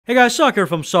Hey guys, Sak here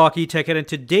from SAKITECH, and in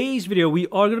today's video we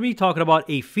are going to be talking about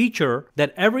a feature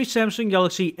that every Samsung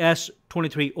Galaxy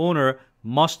S23 owner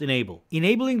must enable.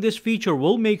 Enabling this feature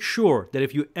will make sure that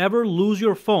if you ever lose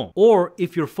your phone or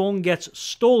if your phone gets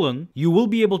stolen, you will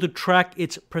be able to track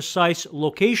its precise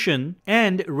location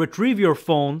and retrieve your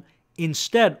phone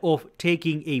instead of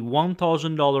taking a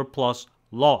 $1,000 plus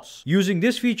loss. Using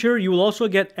this feature, you will also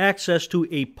get access to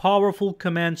a powerful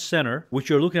command center, which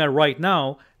you're looking at right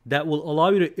now, that will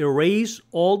allow you to erase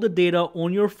all the data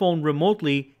on your phone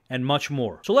remotely and much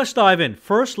more. So let's dive in.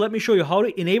 First, let me show you how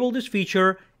to enable this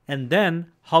feature and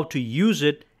then how to use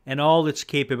it and all its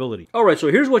capability. Alright, so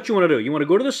here's what you want to do. You want to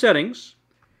go to the settings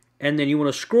and then you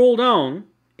want to scroll down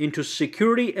into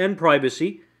security and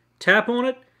privacy, tap on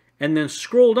it, and then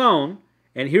scroll down,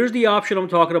 and here's the option I'm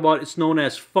talking about. It's known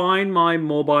as Find My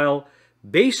Mobile.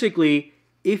 Basically,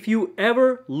 if you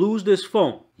ever lose this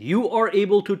phone, you are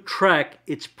able to track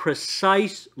its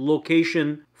precise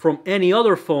location from any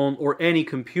other phone or any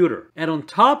computer. And on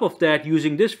top of that,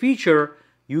 using this feature,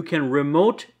 you can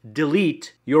remote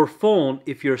delete your phone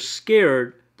if you're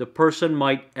scared the person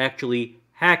might actually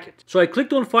hack it. So I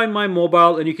clicked on Find My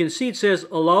Mobile, and you can see it says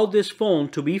allow this phone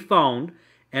to be found,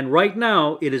 and right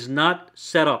now it is not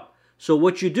set up. So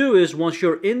what you do is, once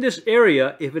you're in this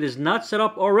area, if it is not set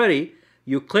up already,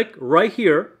 you click right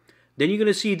here, then you're going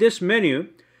to see this menu.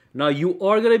 Now you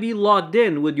are going to be logged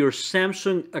in with your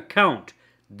Samsung account.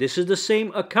 This is the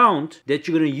same account that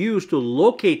you're going to use to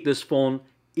locate this phone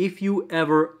if you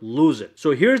ever lose it.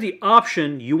 So here's the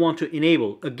option you want to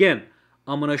enable. Again,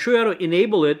 I'm going to show you how to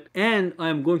enable it, and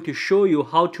I'm going to show you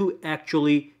how to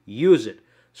actually use it.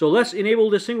 So let's enable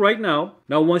this thing right now.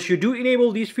 Now once you do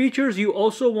enable these features, you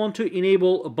also want to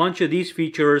enable a bunch of these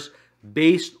features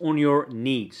based on your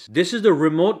needs. This is the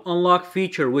remote unlock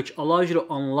feature, which allows you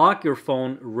to unlock your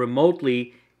phone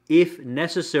remotely if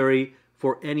necessary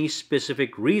for any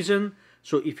specific reason.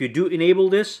 So if you do enable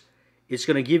this, it's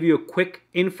going to give you a quick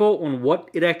info on what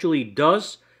it actually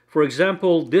does. For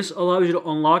example, this allows you to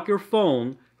unlock your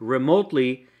phone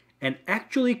remotely and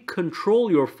actually control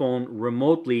your phone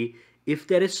remotely if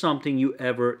that is something you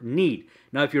ever need.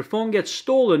 Now, if your phone gets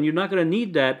stolen, you're not going to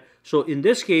need that. So in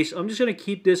this case, I'm just going to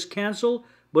keep this cancel,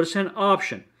 but it's an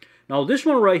option. Now this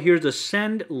one right here is the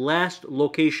send last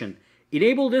location.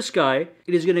 Enable this guy.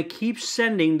 It is going to keep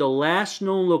sending the last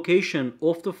known location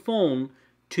of the phone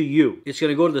to you. It's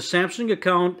going to go to the Samsung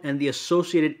account and the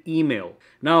associated email.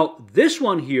 Now this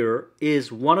one here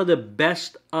is one of the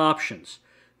best options.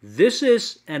 This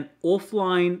is an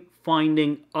offline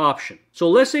finding option. So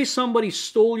let's say somebody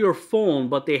stole your phone,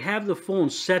 but they have the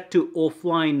phone set to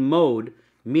offline mode,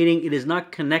 meaning it is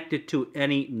not connected to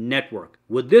any network.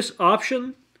 With this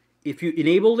option, if you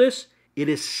enable this, it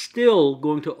is still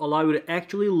going to allow you to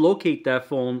actually locate that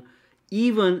phone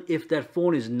even if that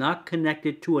phone is not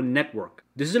connected to a network.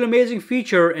 This is an amazing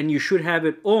feature, and you should have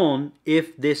it on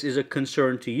if this is a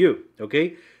concern to you,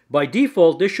 okay? By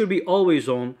default, this should be always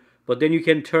on, but then you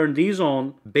can turn these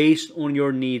on based on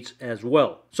your needs as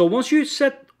well. So once you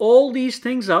set all these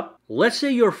things up, let's say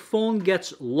your phone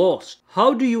gets lost.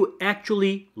 How do you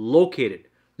actually locate it?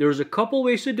 There's a couple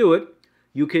ways to do it.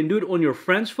 You can do it on your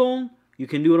friend's phone. You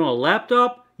can do it on a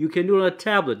laptop. You can do it on a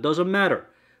tablet. Doesn't matter.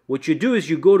 What you do is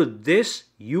you go to this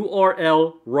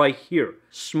URL right here,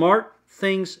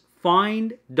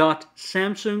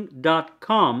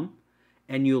 smartthingsfind.samsung.com,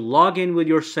 and you log in with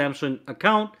your Samsung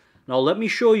account. Now let me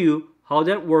show you how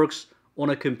that works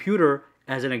on a computer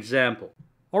as an example.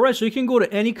 Alright, so you can go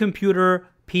to any computer,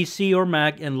 PC or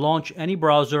Mac, and launch any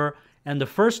browser, and the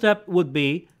first step would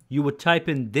be you would type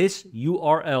in this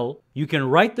URL. You can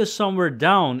write this somewhere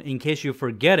down in case you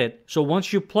forget it. So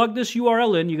once you plug this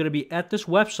URL in, you're going to be at this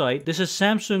website. This is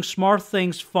Samsung Smart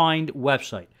Things Find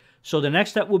website. So the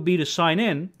next step would be to sign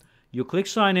in. You click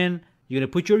sign in, you're going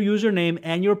to put your username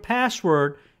and your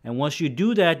password, and once you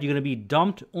do that, you're going to be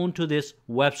dumped onto this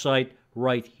website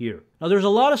right here. Now there's a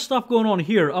lot of stuff going on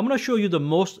here. I'm going to show you the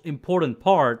most important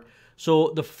part.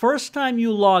 So the first time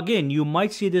you log in, you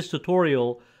might see this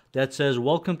tutorial that says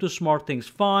welcome to Smart Things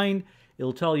Find.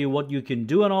 It'll tell you what you can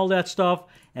do and all that stuff.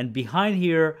 And behind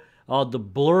here, the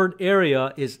blurred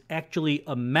area is actually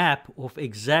a map of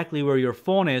exactly where your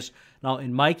phone is. Now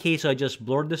in my case, I just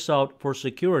blurred this out for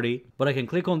security, but I can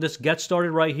click on this Get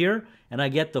Started right here, and I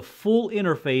get the full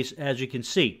interface as you can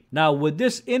see. Now with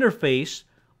this interface,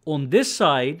 on this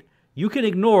side, you can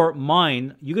ignore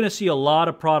mine. You're going to see a lot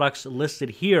of products listed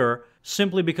here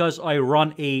simply because I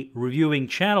run a reviewing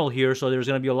channel here, so there's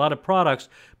going to be a lot of products.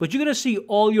 But you're going to see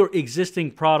all your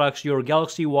existing products, your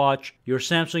Galaxy Watch, your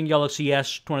Samsung Galaxy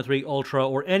S23 Ultra,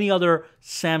 or any other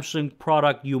Samsung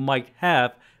product you might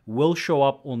have will show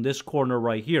up on this corner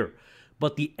right here.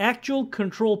 But the actual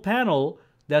control panel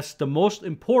that's the most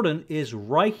important is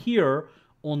right here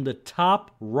on the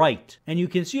top right. And you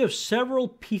can see you have several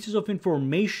pieces of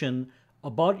information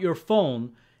about your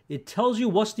phone. It tells you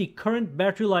what's the current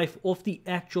battery life of the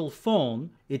actual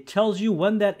phone. It tells you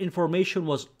when that information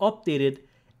was updated,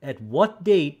 at what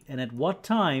date and at what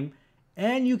time.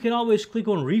 And you can always click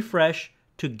on refresh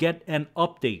to get an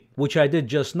update, which I did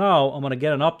just now. I'm going to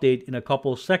get an update in a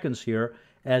couple of seconds here,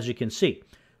 as you can see.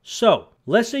 So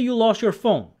let's say you lost your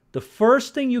phone. The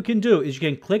first thing you can do is you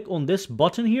can click on this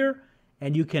button here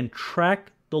and you can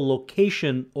track the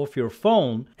location of your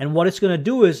phone. And what it's going to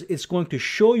do is it's going to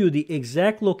show you the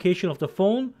exact location of the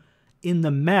phone in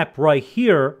the map right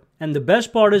here. And the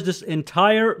best part is this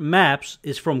entire maps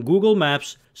is from Google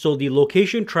Maps, so the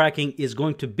location tracking is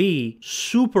going to be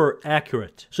super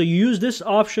accurate. So you use this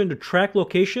option to track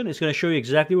location. It's going to show you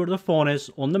exactly where the phone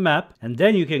is on the map, and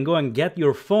then you can go and get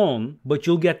your phone, but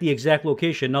you'll get the exact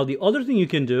location. Now the other thing you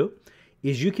can do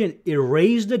is you can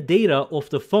erase the data of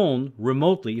the phone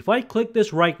remotely. If I click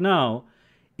this right now,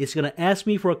 it's going to ask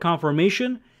me for a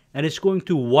confirmation, and it's going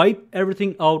to wipe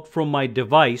everything out from my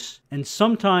device. And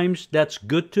sometimes that's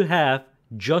good to have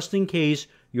just in case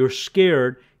you're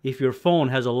scared if your phone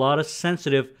has a lot of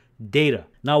sensitive data.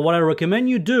 Now, what I recommend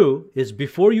you do is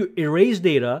before you erase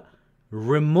data,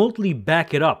 remotely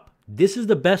back it up. This is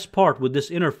the best part with this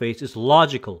interface. It's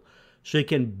logical. So you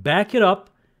can back it up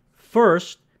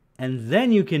first, and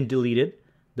then you can delete it.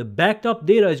 The backed up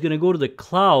data is going to go to the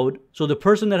cloud, so the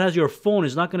person that has your phone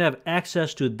is not going to have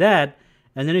access to that.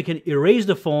 And then you can erase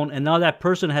the phone, and now that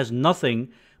person has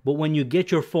nothing. But when you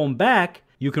get your phone back,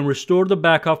 you can restore the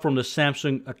backup from the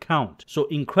Samsung account. So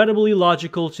incredibly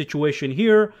logical situation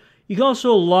here. You can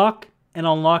also lock and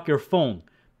unlock your phone.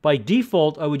 By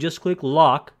default, I would just click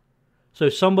lock. So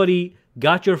if somebody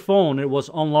got your phone and it was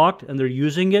unlocked and they're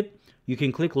using it, you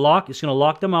can click lock. It's going to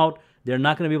lock them out. They're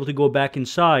not going to be able to go back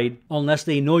inside unless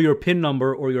they know your PIN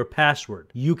number or your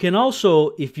password. You can also,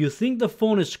 if you think the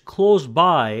phone is close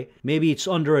by, maybe it's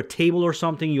under a table or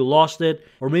something, you lost it,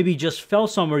 or maybe it just fell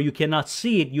somewhere, you cannot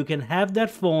see it, you can have that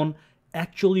phone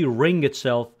actually ring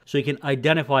itself so you can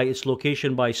identify its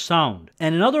location by sound.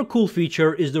 And another cool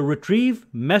feature is the retrieve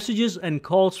messages and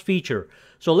calls feature.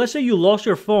 So let's say you lost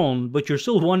your phone, but you're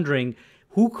still wondering,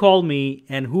 who called me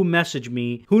and who messaged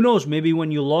me? Who knows, maybe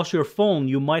when you lost your phone,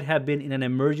 you might have been in an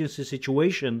emergency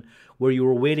situation where you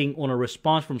were waiting on a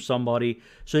response from somebody.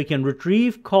 So you can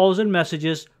retrieve calls and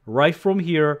messages right from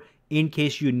here in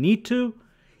case you need to.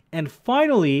 And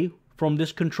finally, from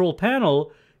this control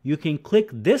panel, you can click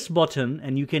this button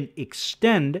and you can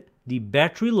extend the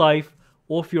battery life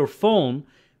of your phone,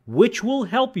 which will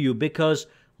help you because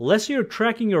let's say you're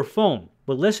tracking your phone.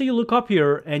 But let's say you look up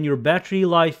here and your battery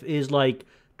life is like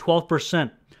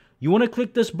 12%. You want to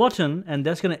click this button and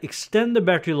that's going to extend the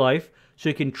battery life so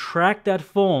you can track that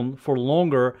phone for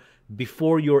longer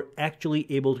before you're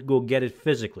actually able to go get it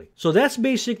physically. So that's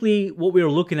basically what we're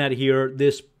looking at here,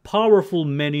 this powerful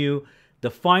menu, the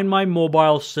Find My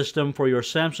Mobile system for your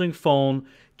Samsung phone.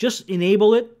 Just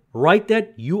enable it, write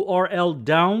that URL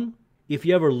down. If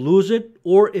you ever lose it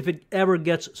or if it ever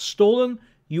gets stolen,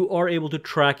 you are able to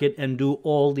track it and do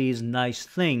all these nice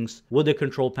things with the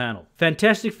control panel.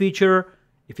 Fantastic feature.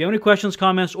 If you have any questions,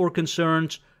 comments, or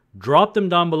concerns, drop them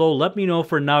down below. Let me know.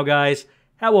 For now, guys,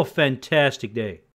 have a fantastic day.